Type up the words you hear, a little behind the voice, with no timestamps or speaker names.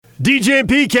DJ and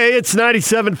PK, it's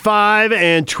 97.5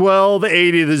 and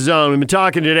 1280 The Zone. We've been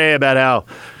talking today about how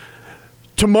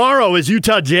tomorrow is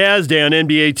Utah Jazz Day on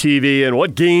NBA TV, and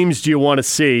what games do you want to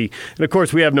see? And, of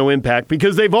course, we have no impact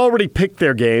because they've already picked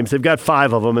their games. They've got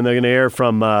 5 of them, and they're going to air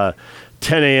from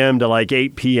 10 a.m. to like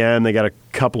 8 p.m. They got a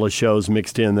couple of shows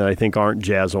mixed in that I think aren't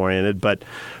Jazz-oriented, but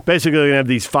basically they're going to have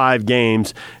these 5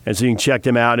 games, and so you can check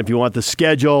them out. And if you want the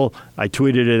schedule, I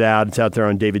tweeted it out. It's out there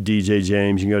on David DJ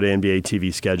James. You can go to NBA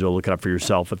TV schedule, look it up for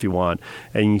yourself if you want,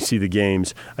 and you can see the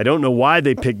games. I don't know why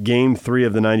they picked Game 3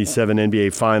 of the 97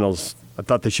 NBA Finals. I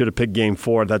thought they should have picked Game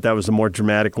 4. I thought that was a more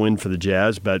dramatic win for the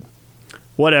Jazz, but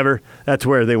whatever. That's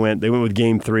where they went. They went with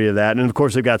Game 3 of that. And, of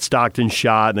course, they've got Stockton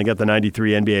shot, and they got the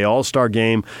 93 NBA All-Star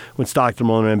game when Stockton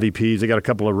won MVPs. They got a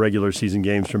couple of regular season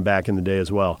games from back in the day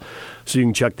as well. So you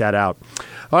can check that out.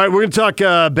 All right, we're going to talk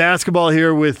basketball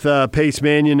here with Pace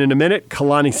Mannion in a minute.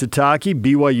 Kalani Sitake,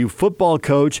 BYU football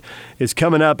coach, is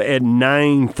coming up at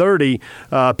 9:30.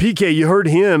 PK, you heard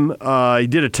him. He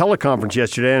did a teleconference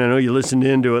yesterday, and I know you listened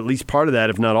in to at least part of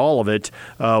that, if not all of it.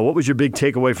 What was your big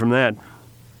takeaway from that?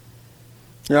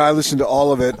 Yeah, I listened to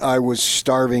all of it. I was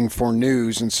starving for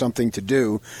news and something to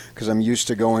do because I'm used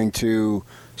to going to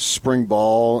spring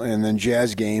ball and then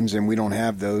Jazz games, and we don't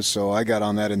have those, so I got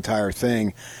on that entire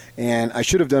thing. And I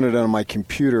should have done it on my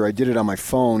computer. I did it on my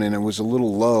phone, and it was a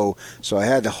little low, so I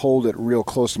had to hold it real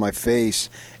close to my face.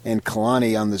 And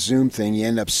Kalani on the Zoom thing, you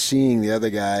end up seeing the other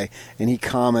guy, and he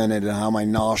commented on how my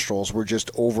nostrils were just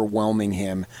overwhelming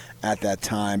him at that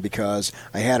time because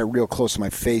I had it real close to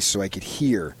my face so I could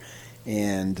hear.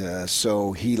 And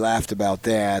so he laughed about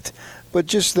that. But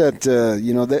just that,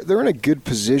 they're in a good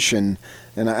position.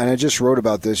 And I just wrote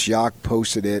about this. Yak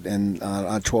posted it and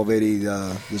on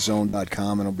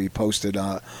 1280thezone.com, and it'll be posted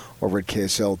over at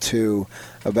KSL too,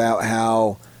 about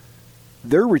how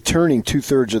they're returning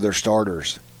 2/3 of their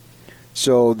starters.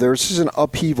 So this is an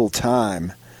upheaval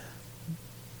time.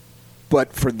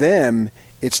 But for them,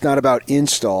 it's not about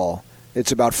install.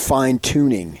 It's about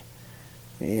fine-tuning.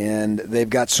 And they've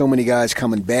got so many guys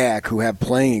coming back who have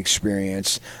playing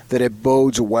experience that it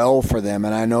bodes well for them.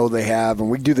 And I know they have, and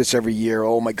we do this every year.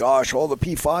 Oh, my gosh, all the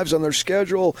P5s on their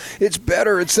schedule. It's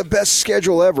better. It's the best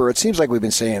schedule ever. It seems like we've been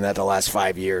saying that the last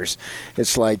 5 years.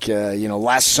 It's like,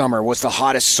 last summer was the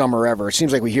hottest summer ever. It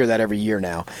seems like we hear that every year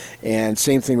now. And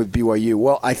same thing with BYU.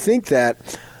 Well, I think that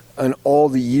in all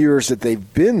the years that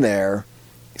they've been there,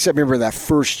 except remember that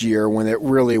first year when it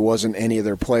really wasn't any of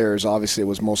their players. Obviously, it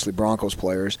was mostly Broncos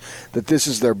players. That this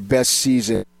is their best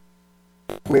season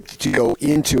equipped to go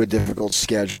into a difficult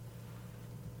schedule.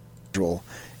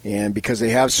 And because they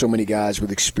have so many guys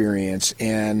with experience.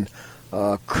 And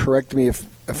correct me if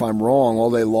I'm wrong, all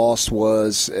they lost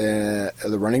was the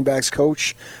running backs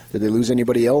coach. Did they lose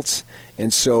anybody else?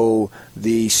 And so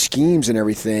the schemes and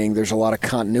everything, there's a lot of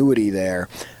continuity there.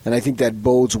 And I think that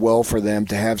bodes well for them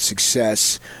to have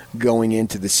success going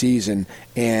into the season.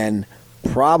 And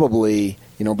probably,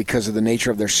 because of the nature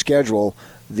of their schedule,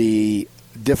 the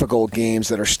difficult games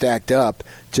that are stacked up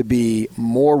to be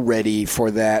more ready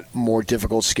for that more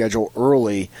difficult schedule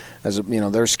early. As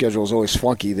their schedule is always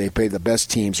funky. They play the best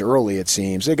teams early, it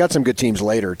seems. They got some good teams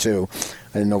later too.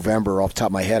 In November, off the top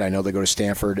of my head, I know they go to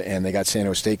Stanford and they got San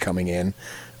Jose State coming in.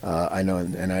 I know,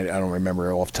 and I don't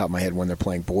remember off the top of my head when they're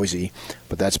playing Boise,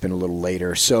 but that's been a little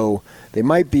later. So they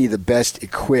might be the best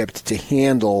equipped to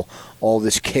handle all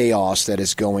this chaos that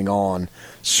is going on.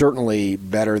 Certainly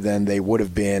better than they would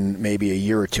have been maybe a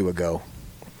year or two ago.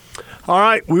 All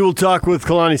right, we will talk with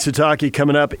Kalani Sitake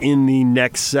coming up in the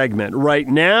next segment. Right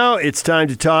now, it's time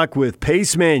to talk with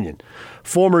Pace Mannion,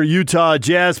 former Utah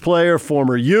Jazz player,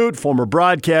 former Ute, former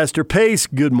broadcaster. Pace,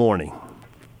 good morning.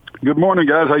 Good morning,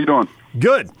 guys. How you doing?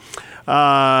 Good.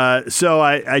 So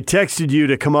I texted you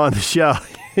to come on the show.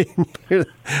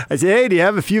 I said, hey, do you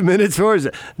have a few minutes for us?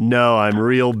 No, I'm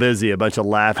real busy. A bunch of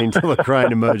laughing,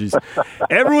 crying emojis.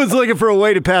 Everyone's looking for a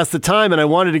way to pass the time, and I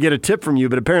wanted to get a tip from you,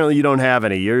 but apparently you don't have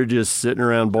any. You're just sitting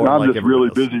around bored. I'm just really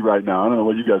busy right now. I don't know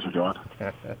what you guys are doing.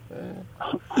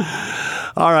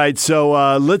 All right,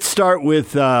 so let's start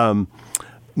with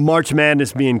March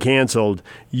Madness being canceled.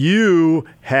 You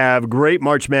have great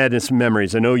March Madness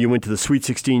memories. I know you went to the Sweet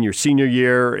 16 your senior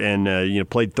year and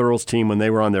played Thurl's team when they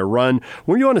were on their run.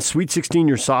 Were you on a Sweet 16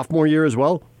 your sophomore year as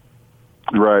well?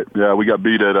 Right. Yeah, we got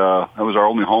beat at that was our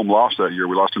only home loss that year.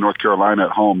 We lost to North Carolina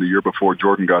at home the year before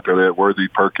Jordan got there. They had Worthy,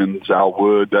 Perkins, Al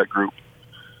Wood, that group.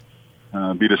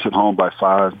 Beat us at home by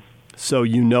 5. So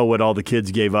you know what all the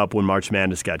kids gave up when March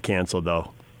Madness got canceled,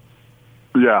 though.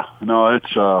 Yeah. No,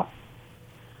 it's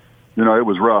it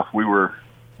was rough. We were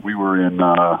in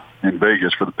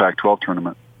Vegas for the Pac-12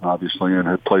 tournament, obviously, and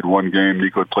had played one game.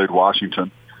 Nico had played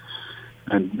Washington,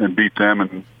 and beat them.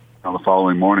 And on the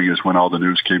following morning is when all the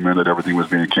news came in that everything was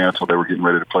being canceled. They were getting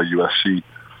ready to play USC.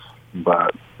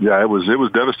 But yeah, it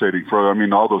was devastating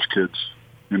for, all those kids.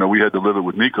 We had to live it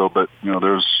with Nico, but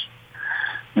there's,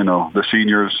 the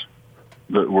seniors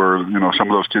that were, some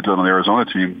of those kids on the Arizona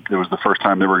team. It was the first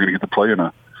time they were going to get to play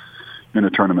in a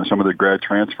tournament. Some of the grad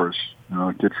transfers,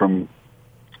 a kid from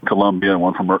Columbia and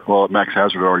one from, Max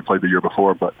Hazard already played the year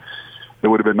before, but it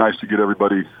would have been nice to get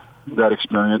everybody that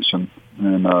experience and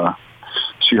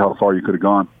see how far you could have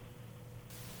gone.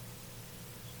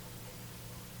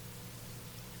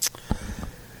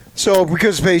 So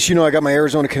because, Pace, I got my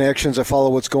Arizona connections. I follow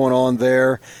what's going on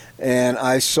there. And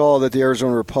I saw that the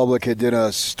Arizona Republic had did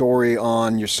a story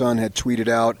on your son had tweeted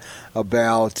out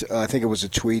about, I think it was a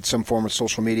tweet, some form of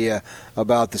social media,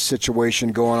 about the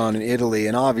situation going on in Italy.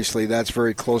 And obviously that's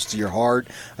very close to your heart.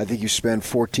 I think you spent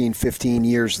 14, 15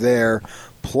 years there.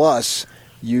 Plus,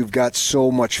 you've got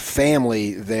so much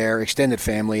family there, extended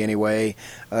family anyway.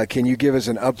 Can you give us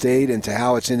an update into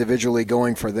how it's individually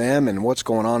going for them and what's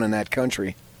going on in that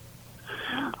country?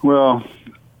 Well,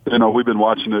 we've been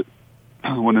watching it.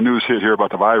 When the news hit here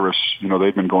about the virus,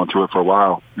 they've been going through it for a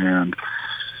while, and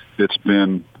it's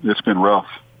been rough.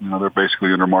 They're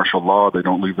basically under martial law. They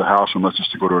don't leave the house unless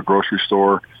it's to go to a grocery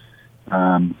store.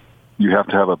 You have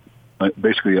to have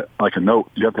basically like a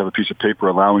note. You have to have a piece of paper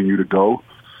allowing you to go,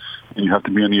 and you have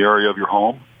to be in the area of your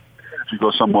home. If you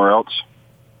go somewhere else,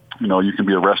 you can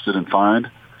be arrested and fined.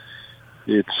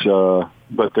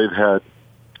 But they've had,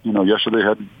 yesterday they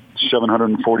had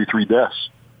 743 deaths.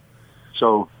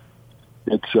 So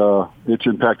it's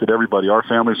impacted everybody. Our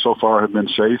families so far have been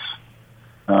safe.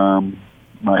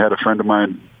 I had a friend of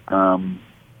mine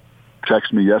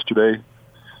text me yesterday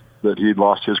that he'd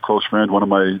lost his close friend, one of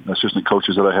my assistant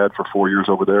coaches that I had for 4 years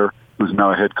over there, who's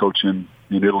now a head coach in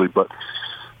Italy. But,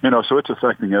 so it's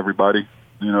affecting everybody.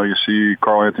 You see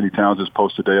Karl Anthony Towns has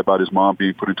posted today about his mom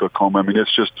being put into a coma.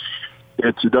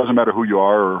 It doesn't matter who you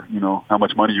are or, how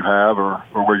much money you have or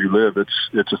where you live.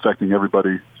 It's affecting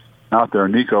everybody out there.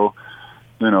 Nico,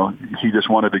 he just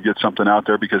wanted to get something out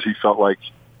there because he felt like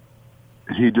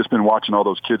he'd just been watching all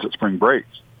those kids at spring break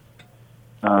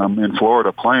in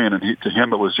Florida playing, and to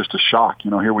him it was just a shock.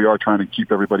 Here we are trying to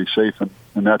keep everybody safe,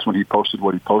 and that's when he posted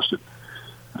what he posted,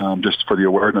 just for the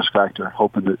awareness factor,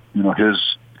 hoping that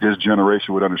his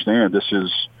generation would understand this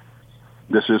is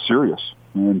serious,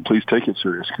 and please take it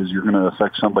serious because you're going to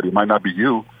affect somebody. It might not be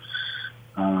you,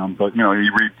 but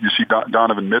you see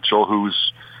Donovan Mitchell,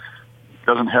 who's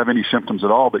doesn't have any symptoms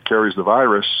at all but carries the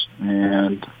virus,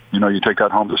 and you take that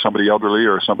home to somebody elderly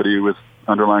or somebody with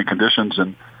underlying conditions,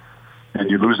 and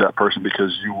you lose that person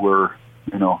because you were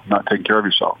not taking care of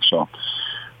yourself. So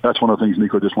that's one of the things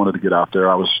Nico just wanted to get out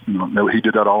there. He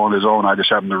did that all on his own. I just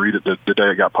happened to read it the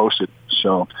day it got posted,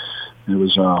 so it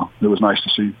was nice to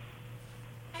see.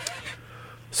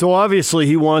 So obviously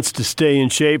he wants to stay in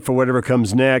shape for whatever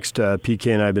comes next.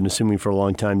 PK and I have been assuming for a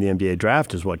long time the NBA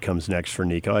draft is what comes next for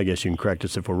Nico. I guess you can correct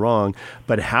us if we're wrong.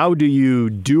 But how do you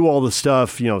do all the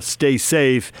stuff, stay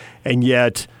safe and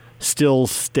yet still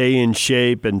stay in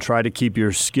shape and try to keep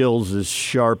your skills as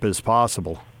sharp as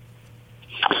possible?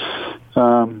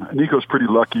 Nico's pretty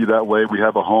lucky that way. We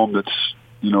have a home that's,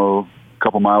 a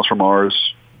couple miles from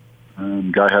ours.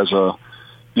 Guy has a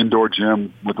indoor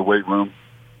gym with a weight room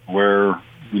where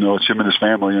it's him and his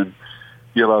family, and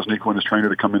he allows Nico and his trainer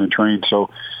to come in and train. So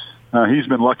he's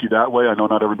been lucky that way. I know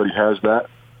not everybody has that.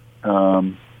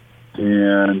 And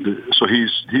so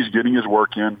he's getting his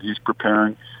work in. He's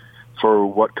preparing for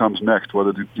what comes next,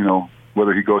 whether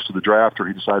he goes to the draft or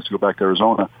he decides to go back to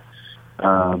Arizona.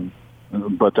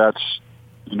 But that's,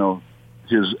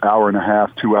 his hour and a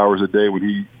half, 2 hours a day when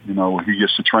he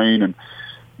gets to train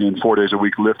and 4 days a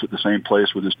week lift at the same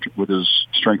place with his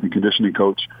strength and conditioning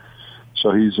coach.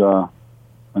 So he's,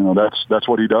 that's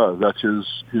what he does. That's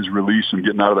his release and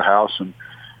getting out of the house, and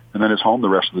then it's home the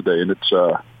rest of the day. And it's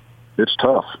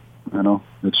tough.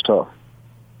 It's tough.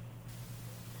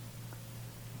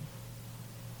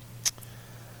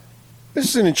 This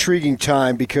is an intriguing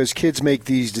time because kids make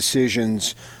these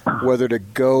decisions whether to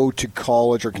go to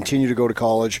college or continue to go to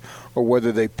college, or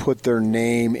whether they put their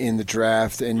name in the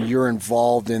draft, and you're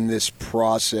involved in this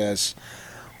process.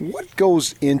 What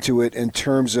goes into it in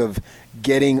terms of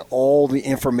getting all the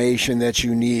information that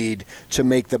you need to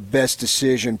make the best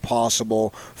decision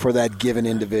possible for that given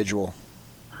individual?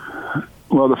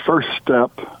 Well, the first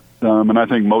step, and I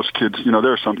think most kids,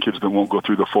 there are some kids that won't go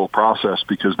through the full process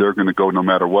because they're going to go no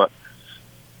matter what.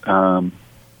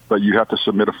 But you have to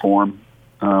submit a form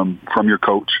from your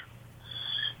coach,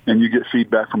 and you get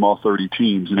feedback from all 30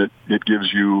 teams, and it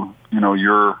gives you,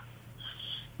 you're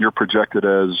projected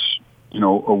as a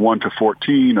 1 to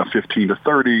 14, a 15 to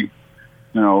 30,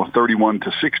 31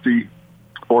 to 60,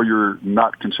 or you're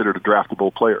not considered a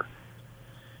draftable player.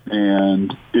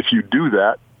 And if you do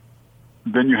that,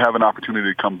 then you have an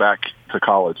opportunity to come back to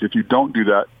college. If you don't do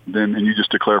that, then and you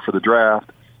just declare for the draft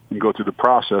and go through the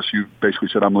process, you basically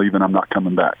said, I'm leaving, I'm not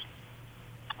coming back.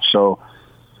 So,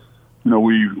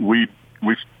 we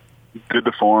did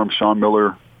the form. Sean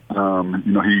Miller,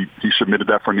 he submitted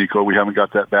that for Nico. We haven't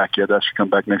got that back yet. That should come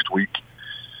back next week.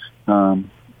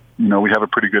 We have a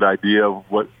pretty good idea of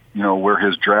what, where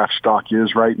his draft stock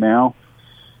is right now.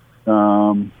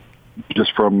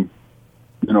 Just from,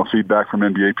 feedback from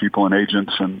NBA people and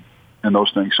agents and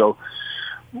those things. So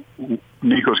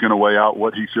Nico's going to weigh out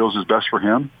what he feels is best for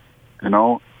him.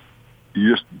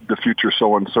 The future is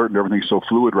so uncertain. Everything's so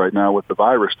fluid right now with the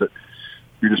virus that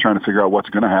you're just trying to figure out what's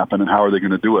going to happen and how are they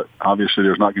going to do it. Obviously,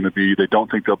 there's not going to be, they don't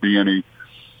think there'll be any,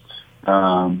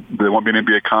 there won't be an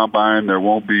NBA combine. There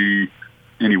won't be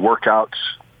any workouts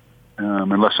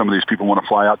unless some of these people want to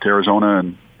fly out to Arizona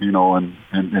and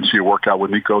see a workout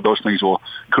with Nico. Those things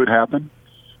could happen,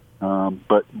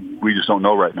 but we just don't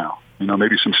know right now.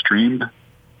 Maybe some streamed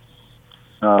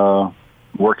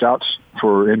workouts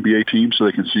for NBA teams so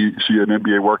they can see an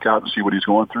NBA workout and see what he's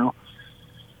going through,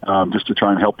 just to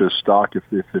try and help his stock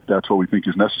if that's what we think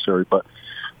is necessary. But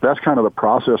that's kind of the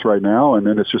process right now, and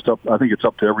then it's just I think it's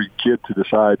up to every kid to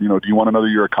decide, do you want another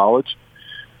year of college,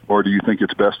 or do you think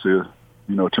it's best to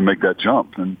make that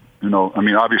jump? And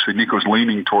obviously Nico's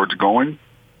leaning towards going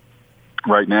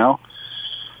right now.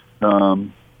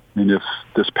 And if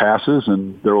this passes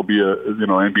and there will be a,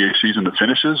 NBA season that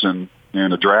finishes and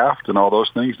a draft and all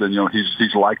those things, then,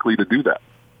 he's likely to do that.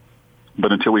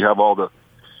 But until we have all the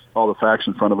facts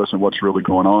in front of us and what's really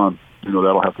going on,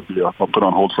 that'll have to be put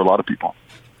on hold for a lot of people.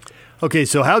 Okay,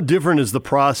 so how different is the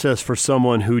process for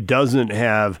someone who doesn't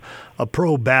have a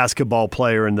pro basketball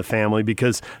player in the family?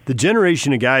 Because the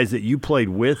generation of guys that you played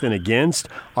with and against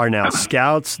are now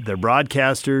scouts, they're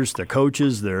broadcasters, they're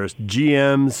coaches, they're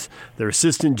GMs, they're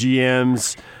assistant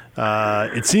GMs.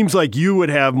 It seems like you would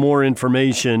have more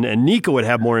information and Nico would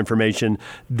have more information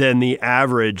than the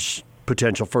average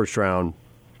potential first-round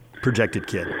projected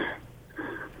kid.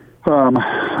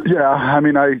 Yeah,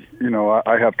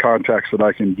 I have contacts that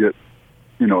I can get,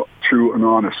 true and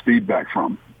honest feedback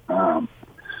from.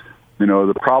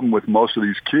 The problem with most of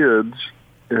these kids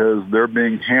is they're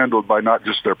being handled by not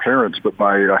just their parents, but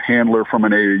by a handler from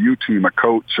an AAU team, a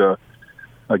coach,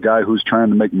 a guy who's trying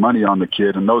to make money on the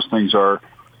kid. And those things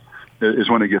is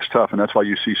when it gets tough. And that's why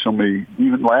you see so many,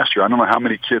 even last year, I don't know how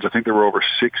many kids, I think there were over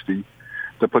 60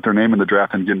 that put their name in the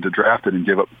draft and get drafted and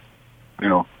give up,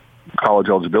 college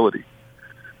eligibility.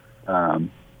 And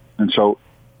so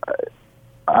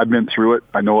I've been through it.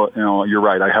 I know, you're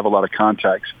right. I have a lot of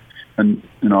contacts, and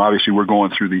obviously we're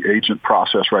going through the agent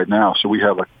process right now. So we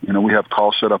have we have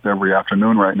calls set up every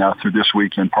afternoon right now through this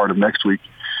week and part of next week,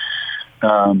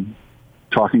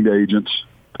 talking to agents,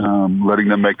 letting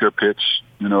them make their pitch,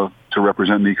 to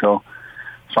represent Nico,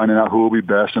 finding out who will be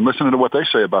best, and listening to what they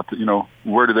say about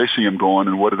where do they see him going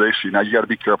and what do they see. Now you got to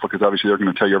be careful because obviously they're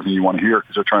going to tell you everything you want to hear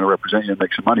because they're trying to represent you and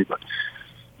make some money. But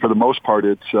for the most part,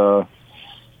 it's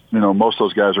most of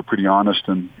those guys are pretty honest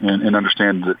and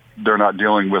understand that they're not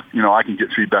dealing with, I can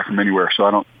get feedback from anywhere. So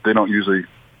I don't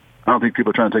think people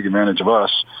are trying to take advantage of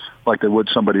us like they would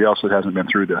somebody else that hasn't been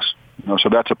through this. So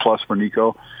that's a plus for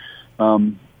Nico.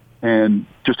 And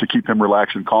just to keep him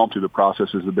relaxed and calm through the process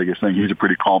is the biggest thing. He's a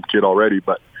pretty calm kid already,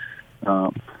 but,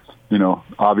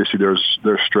 obviously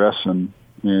there's stress and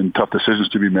tough decisions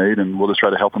to be made, and we'll just try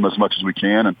to help him as much as we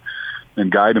can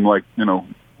and guide him like,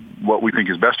 what we think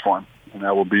is best for him. And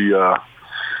that will be,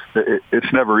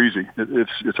 it's never easy.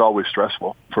 It's always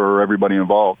stressful for everybody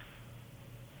involved.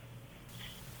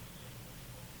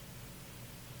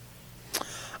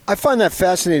 I find that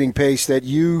fascinating, Pace, that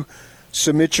you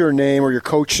submit your name or your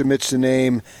coach submits the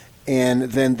name and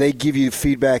then they give you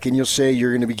feedback and you'll say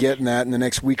you're going to be getting that in the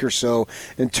next week or so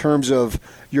in terms of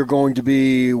you're going to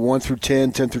be 1 through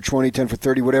 10, 10 through 20, 10 through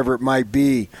 30, whatever it might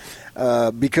be.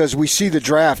 Because we see the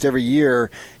draft every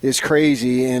year is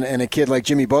crazy, and a kid like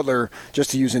Jimmy Butler,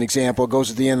 just to use an example,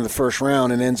 goes at the end of the first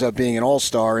round and ends up being an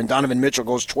all-star, and Donovan Mitchell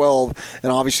goes 12,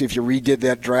 and obviously if you redid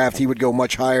that draft, he would go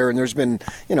much higher, and there's been,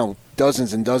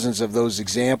 dozens and dozens of those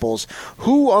examples.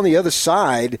 Who on the other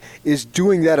side is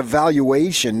doing that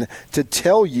evaluation to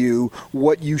tell you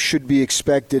what you should be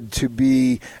expected to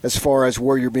be as far as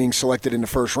where you're being selected in the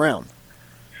first round?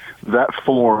 That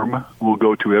form will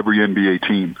go to every NBA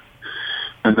team.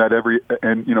 And every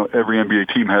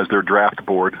NBA team has their draft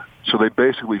board. So they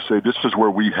basically say, this is where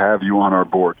we have you on our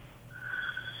board.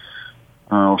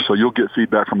 So you'll get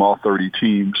feedback from all 30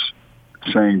 teams.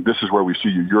 saying this is where we see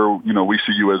you. We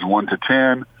see you as 1 to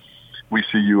 10. We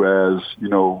see you as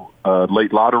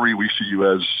late lottery. We see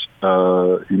you as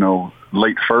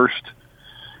late first.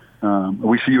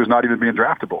 We see you as not even being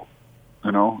draftable.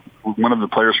 One of the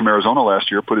players from Arizona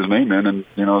last year put his name in and,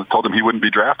 told him he wouldn't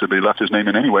be drafted, but he left his name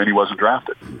in anyway and he wasn't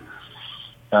drafted.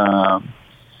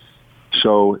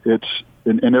 So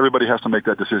and everybody has to make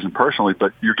that decision personally,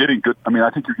 but you're getting good. I mean,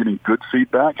 I think you're getting good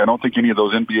feedback. I don't think any of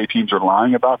those NBA teams are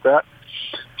lying about that.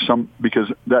 Because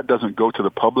that doesn't go to the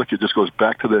public. It just goes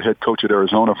back to the head coach at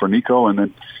Arizona for Nico. And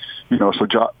then,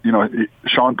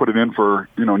 Sean put it in for,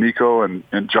 Nico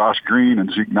and Josh Green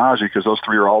and Zeke Naji, because those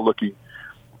three are all looking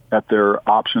at their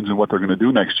options and what they're going to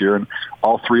do next year. And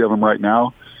all three of them right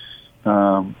now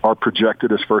are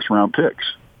projected as first-round picks,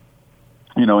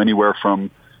 anywhere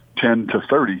from 10 to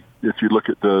 30 if you look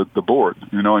at the board.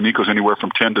 And Nico's anywhere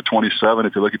from 10 to 27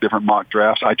 if you look at different mock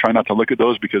drafts. I try not to look at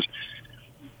those because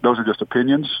those are just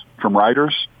opinions from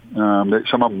writers. Some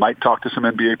of them might talk to some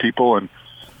NBA people, and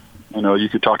you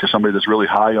could talk to somebody that's really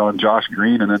high on Josh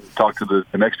Green and then talk to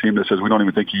the next team that says we don't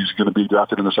even think he's going to be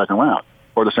drafted in the second round,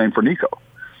 or the same for Nico.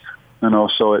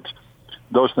 So it's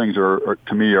those things are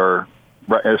to me are,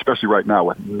 especially right now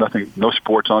with no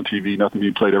sports on TV, nothing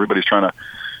being played. Everybody's trying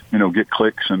to get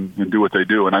clicks and do what they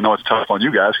do. And I know it's tough on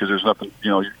you guys because there's nothing.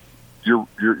 You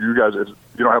guys, you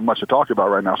don't have much to talk about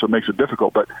right now, so it makes it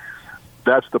difficult. But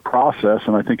that's the process,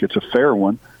 and I think it's a fair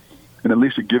one. And at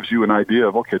least it gives you an idea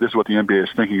of, okay, this is what the NBA is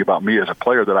thinking about me as a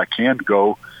player, that I can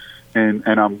go and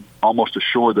I'm almost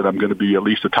assured that I'm going to be at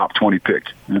least a top 20 pick.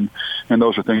 And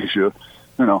those are things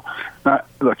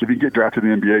look, if you get drafted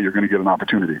in the NBA, you're going to get an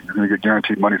opportunity. You're going to get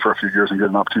guaranteed money for a few years and get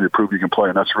an opportunity to prove you can play,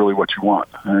 and that's really what you want.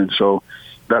 And so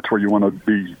that's where you want to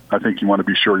be. I think you want to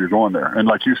be sure you're going there. And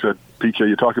like you said, PK,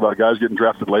 you talk about guys getting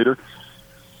drafted later,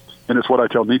 and it's what I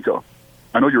tell Nico.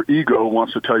 I know your ego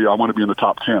wants to tell you, I want to be in the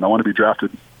top 10. I want to be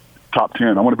drafted top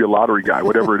 10. I want to be a lottery guy,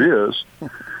 whatever it is.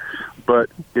 But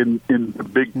in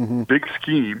the big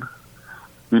scheme,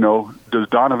 does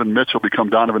Donovan Mitchell become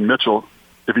Donovan Mitchell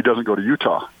if he doesn't go to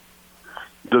Utah?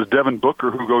 Does Devin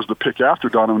Booker, who goes the pick after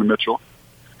Donovan Mitchell,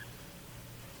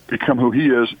 become who he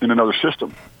is in another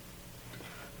system?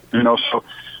 So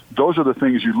those are the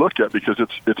things you look at, because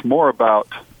it's more about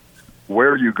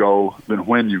where you go than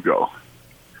when you go.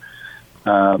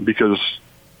 Because,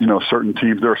 certain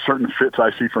teams, there are certain fits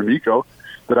I see for Nico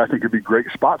that I think would be great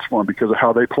spots for him because of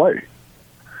how they play.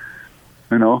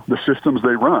 The systems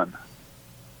they run.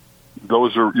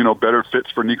 Those are, better fits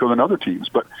for Nico than other teams.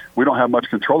 But we don't have much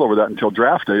control over that until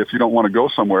draft day. If you don't want to go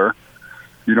somewhere,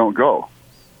 you don't go.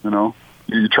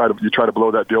 You try to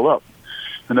blow that deal up.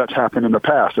 And that's happened in the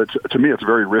past. To me, it's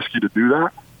very risky to do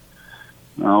that.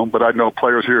 But I know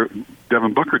players here,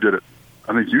 Devin Booker did it.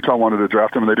 I think Utah wanted to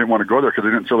draft him, and they didn't want to go there because they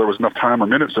didn't feel there was enough time or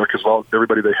minutes there because of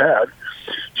everybody they had.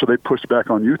 So they pushed back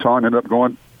on Utah and ended up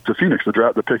going to Phoenix to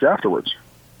draft the pick afterwards.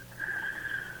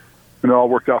 And it all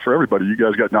worked out for everybody. You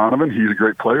guys got Donovan. He's a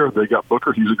great player. They got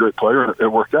Booker. He's a great player. And it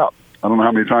worked out. I don't know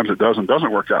how many times it does and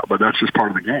doesn't work out, but that's just part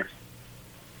of the game.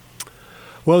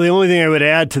 Well, the only thing I would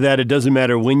add to that, it doesn't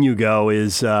matter when you go,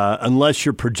 is unless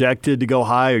you're projected to go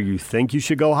high or you think you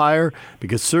should go higher,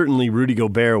 because certainly Rudy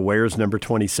Gobert wears number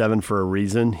 27 for a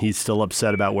reason. He's still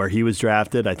upset about where he was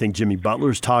drafted. I think Jimmy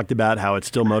Butler's talked about how it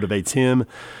still motivates him.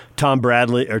 Tom Brady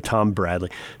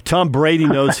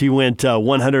knows he went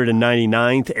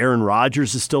 199th. Aaron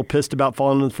Rodgers is still pissed about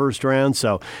falling in the first round.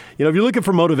 So, if you're looking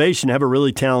for motivation, have a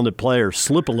really talented player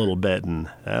slip a little bit, and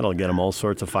that'll get them all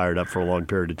sorts of fired up for a long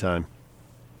period of time.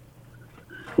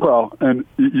 Well, and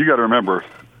you got to remember,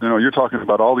 you're talking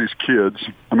about all these kids.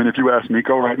 I mean, if you ask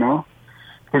Nico right now,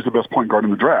 who's the best point guard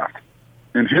in the draft?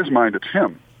 In his mind, it's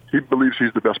him. He believes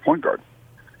he's the best point guard.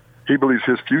 He believes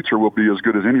his future will be as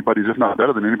good as anybody's, if not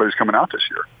better than anybody's coming out this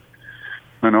year.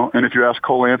 And if you ask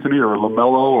Cole Anthony or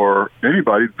LaMelo or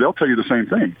anybody, they'll tell you the same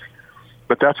thing.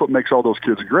 But that's what makes all those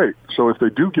kids great. So if they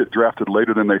do get drafted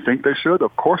later than they think they should,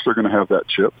 of course they're going to have that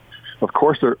chip. Of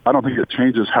course, I don't think it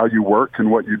changes how you work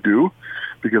and what you do,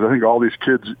 because I think all these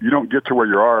kids, you don't get to where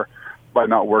you are by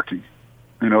not working.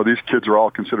 These kids are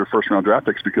all considered first-round draft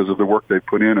picks because of the work they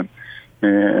put in, and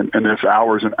there's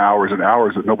hours and hours and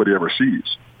hours that nobody ever sees.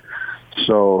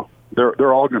 So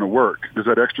they're all going to work. There's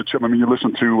that extra chip. I mean, you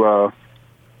listen to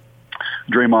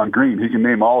Draymond Green. He can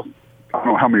name all, I don't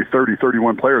know how many, 30,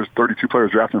 31 players, 32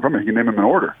 players drafted from him. He can name them in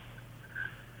order.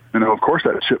 Of course,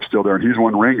 that chip's still there, and he's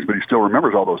won rings, but he still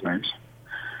remembers all those names.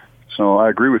 So I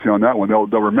agree with you on that one. They'll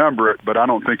remember it, but I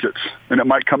don't think and it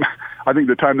might come, I think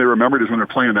the time they remember it is when they're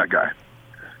playing that guy.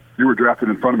 You were drafted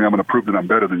in front of me, I'm going to prove that I'm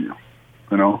better than you,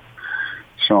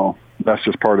 So that's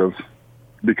just part of,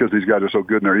 because these guys are so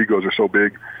good and their egos are so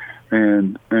big,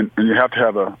 and you have to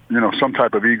have some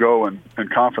type of ego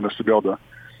and confidence to be able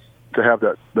to have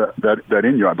that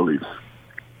in you, I believe.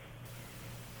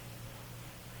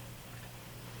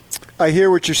 I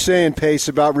hear what you're saying, Pace,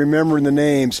 about remembering the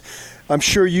names. I'm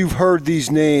sure you've heard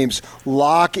these names,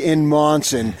 Locke and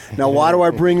Monson. Now, why do I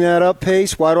bring that up,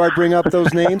 Pace? Why do I bring up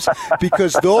those names?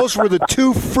 Because those were the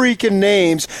two freaking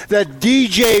names that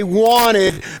DJ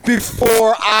wanted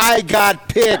before I got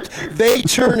picked. They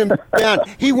turned him down.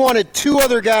 He wanted two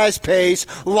other guys, Pace,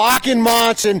 Locke and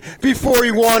Monson, before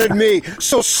he wanted me.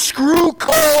 So screw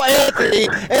Cole Anthony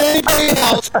and anybody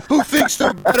else who thinks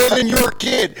they're better than your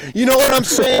kid. You know what I'm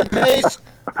saying, Pace?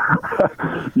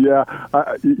 Yeah,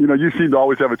 you seem to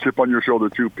always have a chip on your shoulder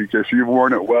too, PK, so you've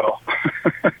worn it well.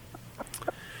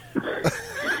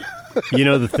 You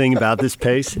know the thing about this,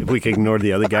 Pace, if we can ignore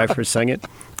the other guy for a second,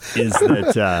 is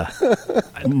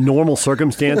that normal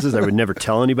circumstances, I would never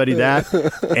tell anybody that.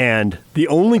 And the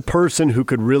only person who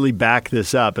could really back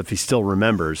this up, if he still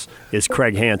remembers, is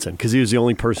Craig Hansen, because he was the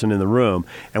only person in the room.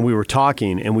 And we were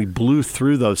talking, and we blew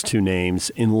through those two names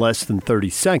in less than 30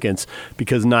 seconds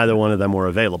because neither one of them were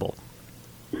available.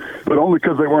 But only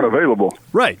because they weren't available.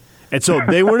 Right. And so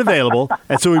they weren't available,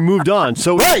 and so we moved on.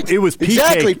 So right. it was PK.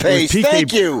 Exactly, Pace.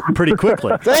 Thank you. Pretty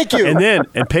quickly. Thank you.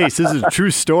 And Pace, this is a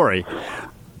true story.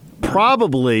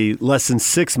 Probably less than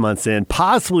 6 months in,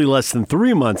 possibly less than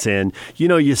 3 months in,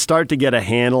 you start to get a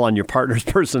handle on your partner's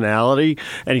personality.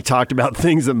 And he talked about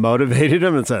things that motivated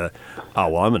him and said,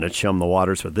 I'm going to chum the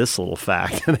waters with this little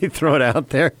fact. And they throw it out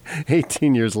there.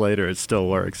 18 years later, it still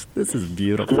works. This is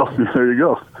beautiful. Oh, there you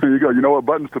go. You know what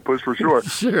buttons to push for sure.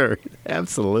 Sure.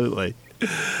 Absolutely.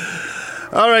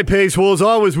 All right, Pace. Well, as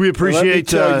always, we appreciate... Let me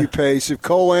tell you, Pace, if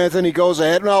Cole Anthony goes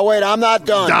ahead... No, wait, I'm not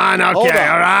done. Done, okay,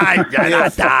 all right. You're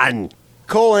not done.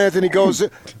 Cole Anthony goes...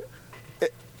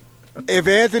 If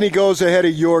Anthony goes ahead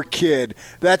of your kid,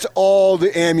 that's all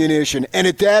the ammunition. And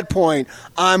at that point,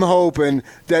 I'm hoping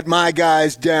that my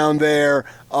guys down there,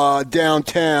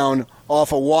 downtown,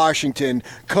 off of Washington,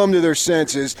 come to their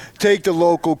senses, take the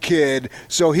local kid,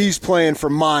 so he's playing for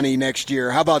Monty next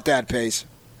year. How about that, Pace?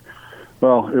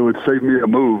 Well, it would save me a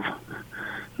move,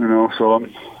 so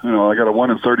I'm, I got a 1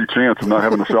 in 30 chance of not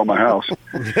having to sell my house.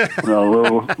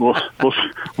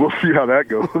 We'll see how that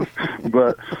goes.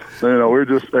 But, we're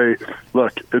just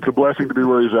look, it's a blessing to be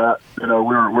where he's at.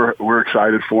 We're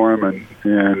excited for him.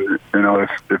 And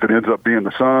if it ends up being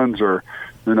the Suns or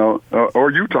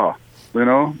Utah, I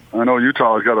know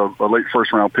Utah has got a late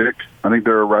first round pick. I think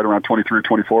they're right around 23 or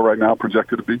 24 right now,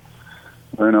 projected to be.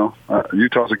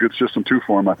 Utah's a good system too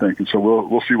for him, I think, and so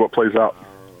we'll see what plays out.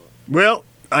 Well,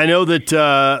 I know that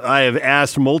I have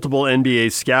asked multiple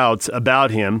NBA scouts about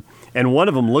him, and one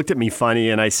of them looked at me funny,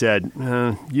 and I said,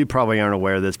 you probably aren't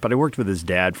aware of this, but I worked with his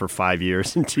dad for 5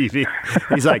 years in TV.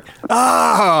 He's like,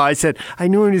 I said, I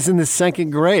knew he was in the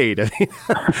second grade. I mean,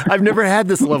 I've never had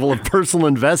this level of personal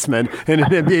investment in an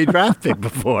NBA draft pick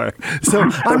before. So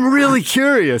I'm really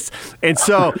curious. And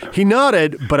so he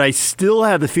nodded, but I still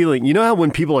have the feeling, you know how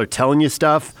when people are telling you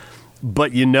stuff,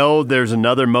 but there's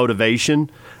another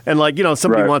motivation? And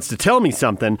somebody wants to tell me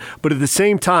something, but at the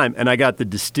same time, and I got the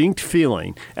distinct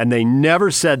feeling, and they never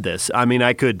said this. I mean,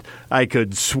 I could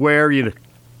swear, in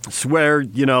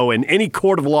any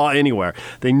court of law anywhere.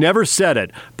 They never said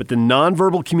it, but the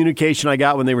nonverbal communication I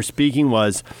got when they were speaking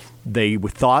was they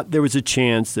thought there was a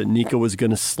chance that Nico was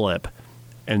going to slip,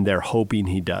 and they're hoping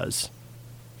he does.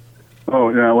 Oh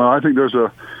yeah, well, I think there's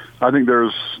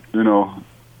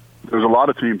there's a lot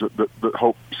of teams that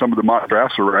hope some of the mock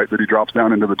drafts are right, that he drops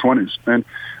down into the 20s. And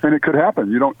it could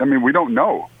happen. We don't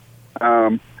know.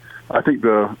 I think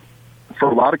for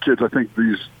a lot of kids, I think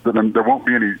there won't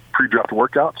be any pre-draft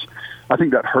workouts. I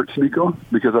think that hurts Nico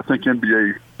because I think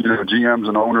NBA, GMs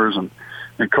and owners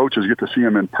and coaches get to see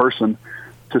him in person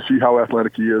to see how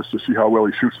athletic he is, to see how well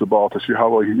he shoots the ball, to see how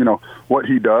well he, what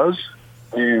he does.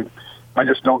 And I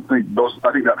just don't think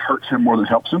I think that hurts him more than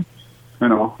helps him,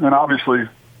 and obviously,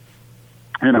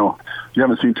 you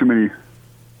haven't seen too many,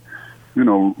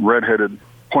 redheaded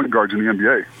point guards in the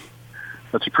NBA.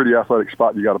 That's a pretty athletic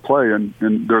spot you got to play, and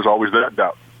there's always that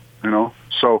doubt,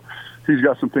 So he's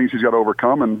got some things he's got to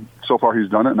overcome, and so far he's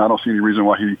done it, and I don't see any reason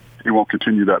why he won't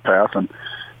continue that path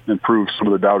and prove some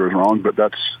of the doubters wrong, but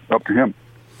that's up to him.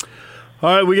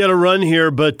 All right, we got to run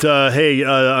here, but hey,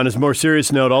 on a more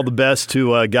serious note, all the best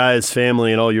to Guy's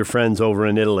family and all your friends over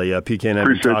in Italy. PK and I have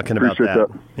been talking about that.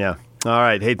 Yeah. All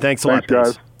right. Hey, thanks a lot,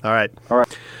 Pace. Guys.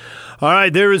 All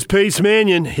right. There is Pace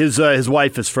Mannion. His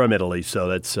wife is from Italy, so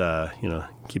that's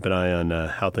keep an eye on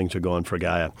how things are going for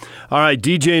Gaia. All right,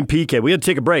 DJ and PK. We got to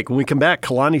take a break. When we come back,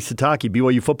 Kalani Sitake,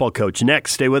 BYU football coach.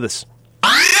 Next, stay with us.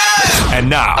 And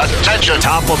now, attention,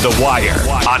 top of the wire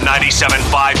on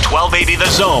 97.5, 1280 The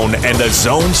Zone and the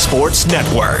Zone Sports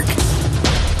Network.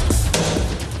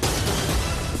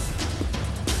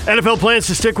 NFL plans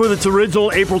to stick with its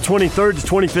original April 23rd to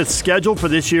 25th schedule for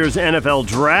this year's NFL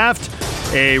Draft.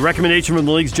 A recommendation from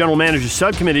the league's general manager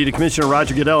subcommittee to Commissioner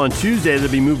Roger Goodell on Tuesday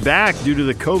that be moved back due to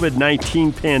the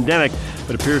COVID-19 pandemic,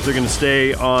 but appears they're going to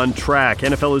stay on track.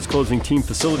 NFL is closing team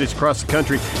facilities across the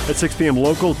country at 6 p.m.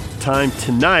 local time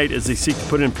tonight as they seek to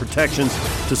put in protections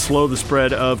to slow the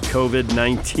spread of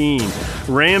COVID-19.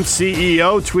 Rams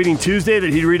CEO tweeting Tuesday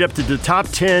that he'd read up to the top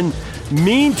 10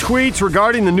 mean tweets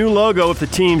regarding the new logo if the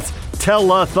team's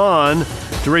Tell-a-thon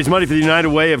to raise money for the United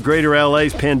Way of Greater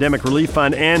LA's Pandemic Relief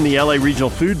Fund and the LA Regional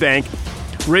Food Bank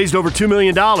raised over $2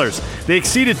 million. They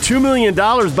exceeded $2 million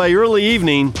by early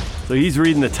evening, so he's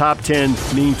reading the top 10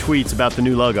 mean tweets about the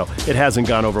new logo. It hasn't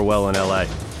gone over well in LA.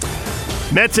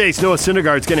 Mets ace Noah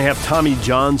Syndergaard is going to have Tommy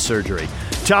John surgery.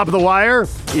 Top of the Wire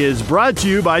is brought to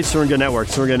you by Syringa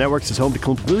Networks. Syringa Networks is home to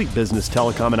complete business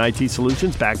telecom and IT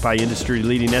solutions backed by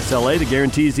industry-leading SLA that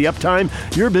guarantees the uptime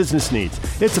your business needs.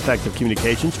 It's effective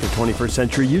communications for 21st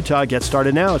century Utah. Get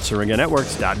started now at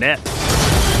syringanetworks.net.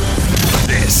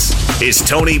 This is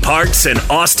Tony Parks and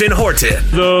Austin Horton.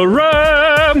 The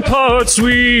ramparts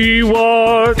we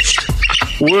watched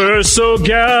were so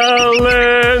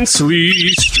gallantly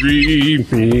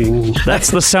streaming. That's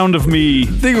the sound of me. I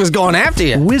think it was going after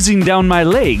you. Whizzing down my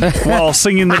leg while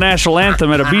singing the national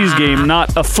anthem at a Bees game,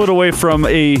 not a foot away from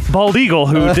a bald eagle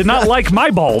who did not like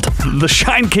my bald. The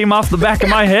shine came off the back of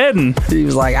my head, and He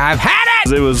was like, I've had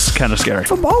it! it was kind of scary.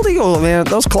 For bald eagle, man,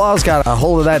 those claws got a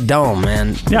hold of that dome, man.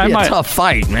 Yeah, It'd be I a might- tough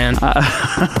fight, man.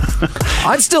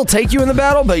 I'd still take you in the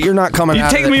battle, but you're not coming You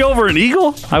out take of it. me over an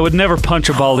eagle? I would never punch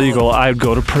a bald eagle. I'd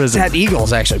go to prison. That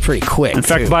eagle's actually pretty quick. In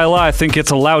fact, too. by law, I think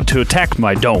it's allowed to attack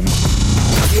my dome.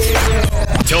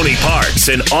 Tony Parks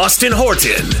and Austin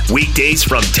Horton. Weekdays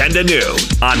from 10 to noon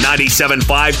on 97.5,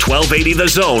 1280 The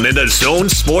Zone and the Zone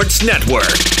Sports Network.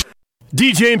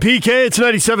 DJ and PK, it's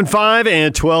 97.5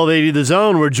 and 1280 The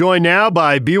Zone. We're joined now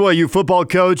by BYU football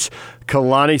coach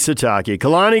Kalani Sitake.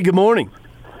 Kalani, good morning.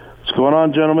 What's going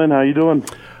on, gentlemen? How you doing?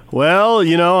 Well,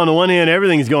 you know, on the one hand,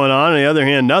 everything's going on. On the other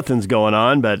hand, nothing's going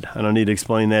on. But I don't need to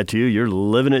explain that to you. You're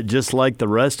living it just like the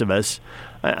rest of us.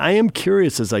 I am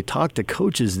curious as I talk to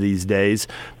coaches these days,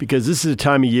 because this is a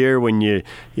time of year when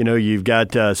you've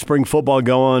got spring football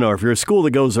going, or if you're a school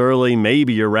that goes early,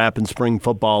 maybe you're wrapping spring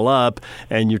football up,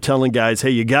 and you're telling guys,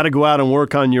 hey, you got to go out and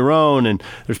work on your own. And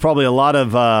there's probably a lot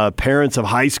of parents of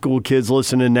high school kids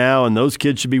listening now, and those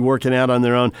kids should be working out on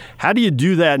their own. How do you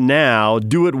do that now,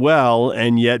 do it well,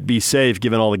 and yet be safe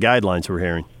given all the guidelines we're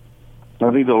hearing? I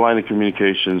think the line of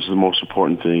communication is the most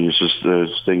important thing. It's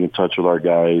just staying in touch with our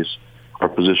guys, our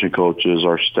position coaches,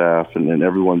 our staff, and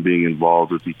everyone being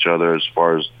involved with each other as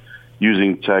far as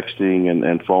using texting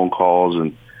and phone calls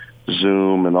and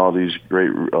Zoom and all these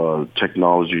great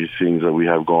technology things that we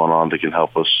have going on that can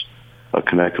help us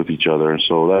connect with each other. And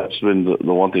so that's been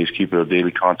the one thing, is keeping a daily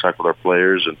contact with our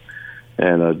players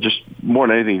and just more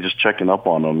than anything, just checking up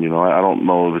on them. You know, I don't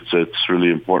know if it's really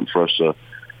important for us to,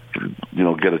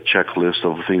 get a checklist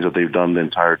of things that they've done the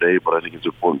entire day, but I think it's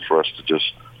important for us to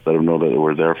just let them know that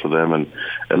we're there for them, and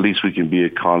at least we can be a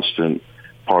constant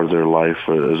part of their life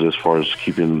as far as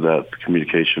keeping that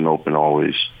communication open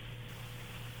always.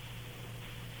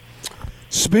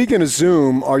 Speaking of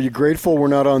Zoom, are you grateful we're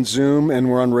not on Zoom and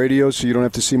we're on radio so you don't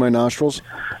have to see my nostrils?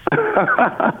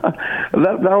 That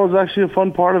was actually a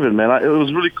fun part of it, man. It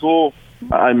was really cool.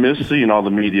 I miss seeing all the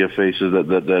media faces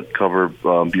that cover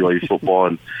BYU football,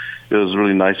 and it was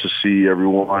really nice to see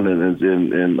everyone and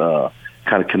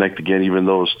kind of connect again. Even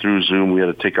though it was through Zoom, we had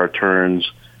to take our turns.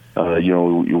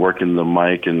 You work in the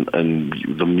mic and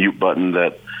the mute button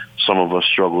that some of us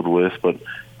struggled with, but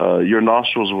your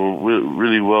nostrils were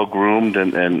really well groomed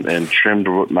and trimmed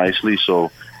nicely, so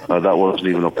that wasn't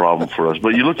even a problem for us.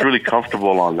 But you looked really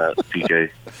comfortable on that, PK.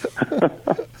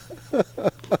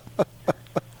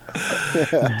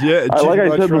 Like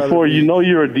I said before,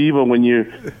 you're a diva when you're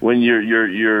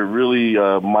really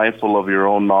mindful of your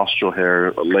own nostril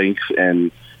hair length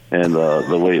and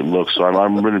the way it looks. So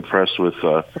I'm really impressed with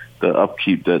the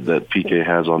upkeep that PK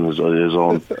has on his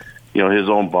own, his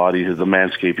own body, the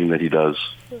manscaping that he does.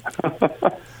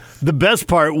 The best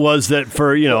part was that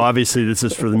obviously this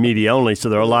is for the media only, so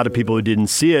there are a lot of people who didn't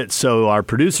see it. So our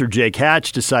producer, Jake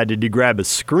Hatch, decided to grab a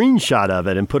screenshot of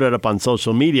it and put it up on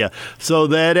social media so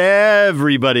that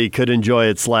everybody could enjoy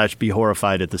it / be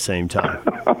horrified at the same time.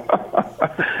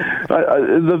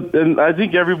 And I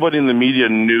think everybody in the media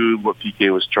knew what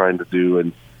PK was trying to do,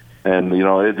 and And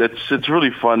it's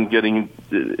really fun getting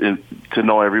to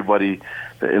know everybody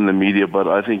in the media. But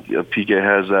I think PK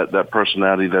has that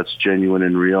personality that's genuine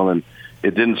and real, and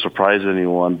it didn't surprise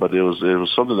anyone. But it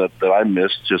was something that I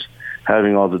missed, just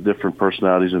having all the different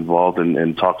personalities involved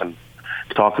and talking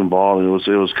ball. And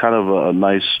it was kind of a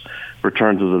nice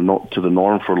return to the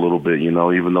norm for a little bit. Even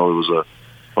though it was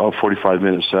about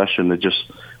 45-minute session, it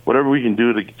just whatever we can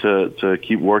do to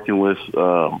keep working with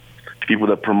people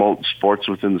that promote sports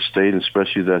within the state, and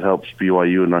especially that helps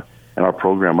BYU and our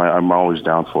program, I'm always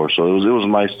down for. So it was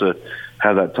nice to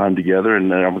have that time together,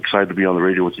 and I'm excited to be on the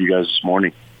radio with you guys this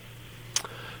morning.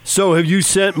 So have you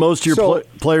sent most of your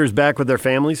players back with their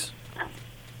families?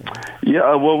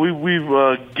 Yeah, well,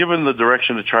 we've given the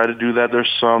direction to try to do that.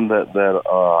 There's some that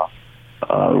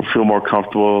feel more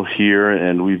comfortable here,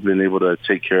 and we've been able to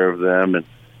take care of them. And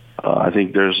I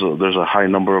think there's a high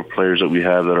number of players that we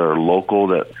have that are local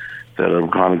that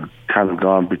have kind of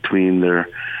gone between their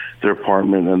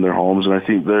apartment and their homes, and I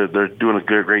think they're doing a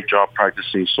great job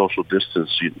practicing social distance.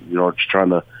 Just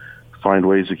trying to find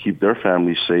ways to keep their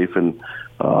families safe, and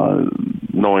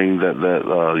knowing that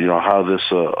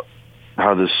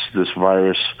how this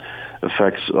virus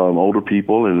affects older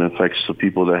people and affects the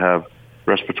people that have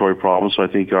respiratory problems. So I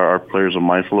think our players are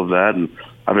mindful of that, and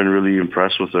I've been really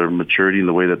impressed with their maturity and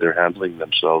the way that they're handling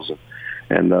themselves.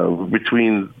 And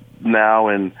between now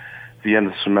and the end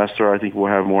of the semester, I think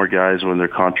we'll have more guys when their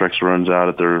contracts runs out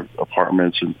at their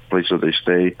apartments and places that they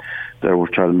stay, that we'll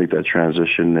try to make that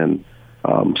transition. And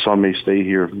some may stay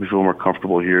here. We feel more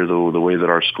comfortable here, the way that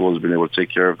our school has been able to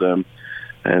take care of them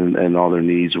and all their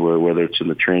needs, whether it's in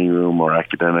the training room or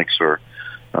academics or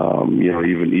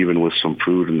even with some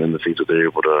food and then the things that they're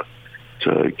able to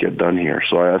get done here.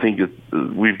 So I think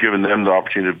that we've given them the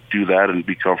opportunity to do that and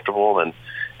be comfortable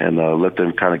and let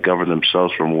them kind of govern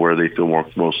themselves from where they feel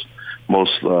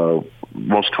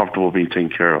most comfortable being taken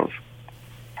care of.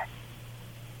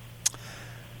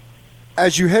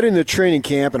 As you head into training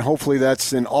camp, and hopefully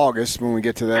that's in August when we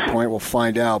get to that point, we'll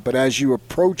find out. But as you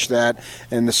approach that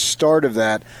and the start of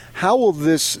that, how will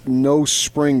this no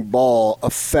spring ball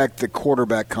affect the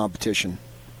quarterback competition?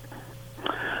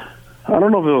 I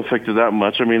don't know if it'll affect it that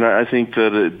much. I mean, I think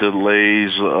that it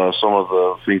delays some of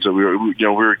the things that we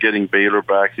were getting Baylor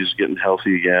back. He's getting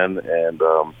healthy again, and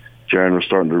Jaron was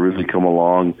starting to really come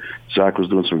along. Zach was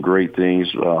doing some great things.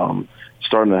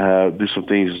 Starting to do some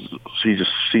things. He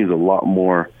just seems a lot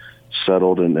more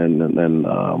settled and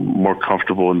more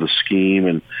comfortable in the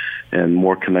scheme and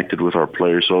more connected with our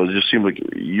players. So it just seemed like,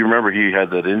 you remember he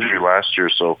had that injury last year,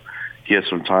 so he had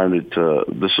some time to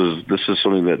this is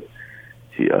something that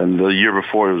and the year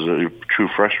before he was a true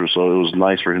freshman, so it was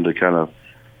nice for him to kind of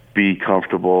be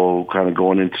comfortable, kind of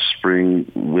going into spring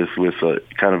with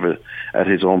at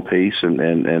his own pace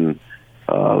and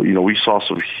we saw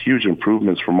some huge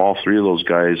improvements from all three of those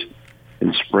guys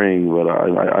in spring, but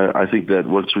I think that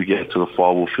once we get to the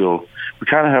fall, we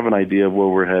kind of have an idea of where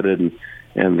we're headed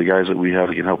and the guys that we have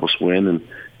that can help us win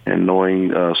and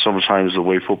knowing sometimes the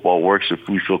way football works, if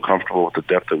we feel comfortable with the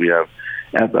depth that we have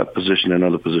at that position and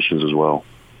other positions as well.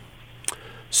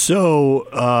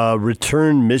 So,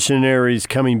 return missionaries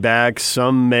coming back,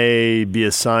 some may be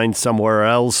assigned somewhere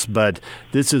else, but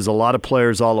this is a lot of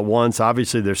players all at once.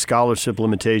 Obviously, there's scholarship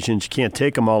limitations. You can't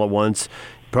take them all at once.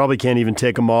 You probably can't even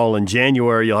take them all in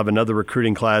January. You'll have another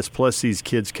recruiting class, plus these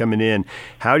kids coming in.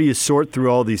 How do you sort through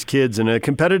all these kids in a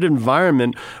competitive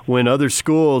environment when other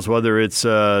schools, whether it's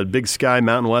Big Sky,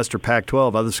 Mountain West, or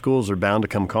Pac-12, other schools are bound to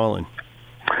come calling?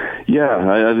 Yeah,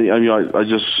 I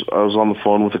was on the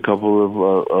phone with a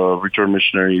couple of return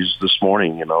missionaries this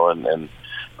morning, and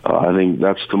I think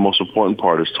that's the most important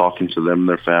part, is talking to them and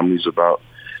their families about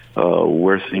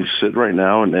where things sit right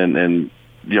now, and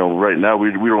right now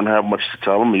we don't have much to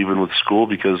tell them, even with school,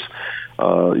 because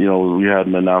we had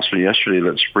an announcement yesterday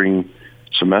that spring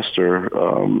semester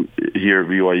here at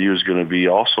BYU is going to be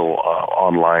also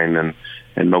online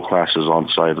and no classes on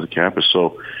site of the campus.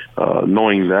 So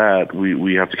knowing that,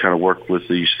 we have to kind of work with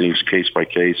these things case by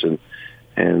case and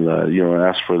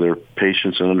ask for their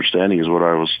patience and understanding is what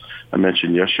I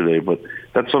mentioned yesterday. But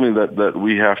that's something that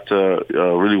we have to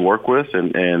really work with,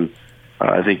 and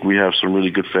I think we have some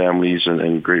really good families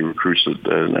and great recruits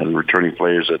and returning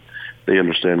players that they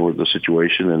understand what the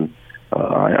situation, and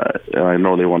I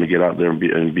know they want to get out there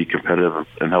and be competitive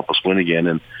and help us win again.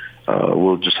 And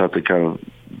we'll just have to kind of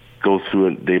go through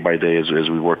it day by day as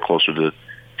we work closer to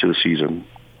the season.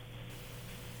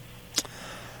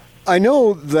 I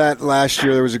know that last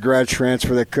year there was a grad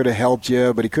transfer that could have helped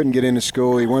you, but he couldn't get into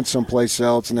school. He went someplace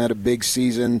else and had a big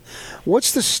season.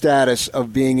 What's the status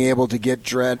of being able to get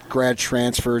grad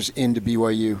transfers into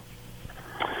BYU?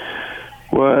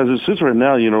 Well, as it sits right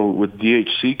now, with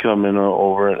DHC coming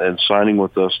over and signing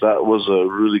with us, that was a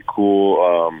really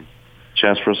cool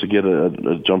chance for us to get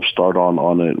a jump start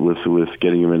on it with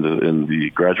getting him in the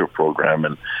graduate program.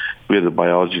 And we had the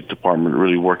biology department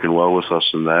really working well with us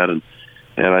in that.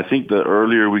 And I think the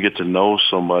earlier we get to know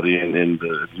somebody in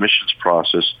the admissions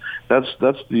process, that's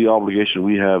the obligation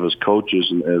we have as coaches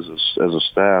and as a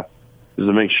staff, is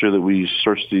to make sure that we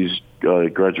search these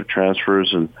graduate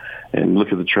transfers and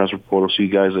look at the transfer portal, see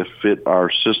guys that fit our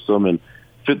system and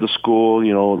fit the school,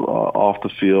 off the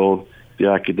field, the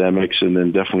academics, and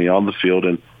then definitely on the field.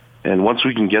 And once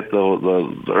we can get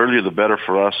the earlier the better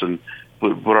for us, and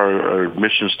put our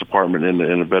admissions department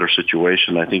in a better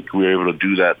situation. I think we were able to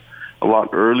do that a lot